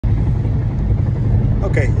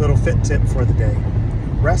Okay, little fit tip for the day.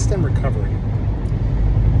 Rest and recovery.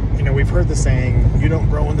 You know, we've heard the saying, you don't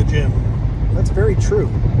grow in the gym. That's very true.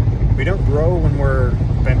 We don't grow when we're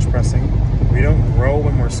bench pressing. We don't grow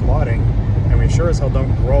when we're squatting. And we sure as hell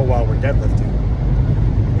don't grow while we're deadlifting.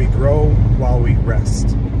 We grow while we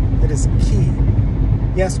rest. It is key.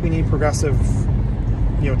 Yes, we need progressive,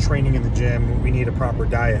 training in the gym. We need a proper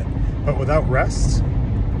diet. But without rest,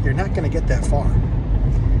 you're not going to get that far.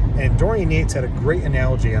 And Dorian Yates had a great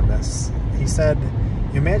analogy on this. He said,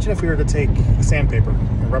 imagine if we were to take sandpaper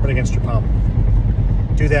and rub it against your palm.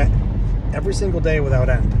 Do that every single day without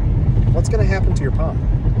end. What's going to happen to your palm?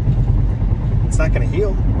 It's not going to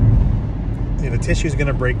heal. The tissue is going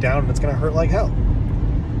to break down and it's going to hurt like hell.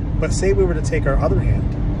 But say we were to take our other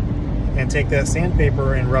hand and take that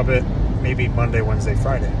sandpaper and rub it maybe Monday, Wednesday,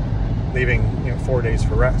 Friday, leaving 4 days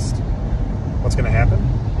for rest. What's going to happen?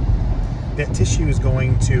 That tissue is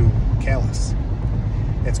going to callus.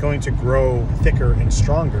 It's going to grow thicker and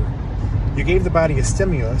stronger. You gave the body a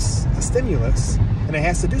stimulus, and it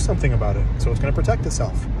has to do something about it. So it's going to protect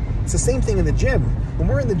itself. It's the same thing in the gym. When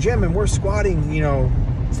we're in the gym and we're squatting,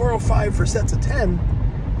 405 for sets of 10,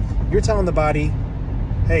 you're telling the body,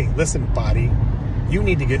 hey, listen, body, you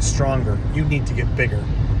need to get stronger. You need to get bigger,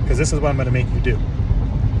 because this is what I'm going to make you do.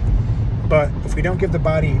 But if we don't give the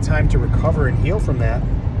body time to recover and heal from that,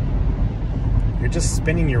 you're just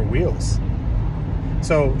spinning your wheels.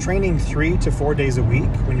 So training 3 to 4 days a week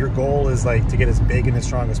when your goal is to get as big and as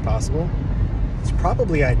strong as possible, it's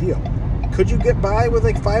probably ideal. Could you get by with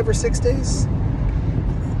 5 or 6 days?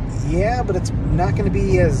 Yeah, but it's not going to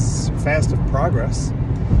be as fast of progress,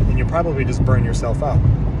 and you'll probably just burn yourself out.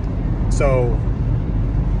 So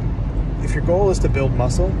if your goal is to build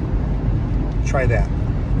muscle, try that.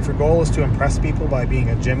 If your goal is to impress people by being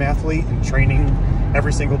a gym athlete and training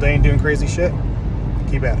every single day and doing crazy shit,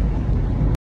 keep at it.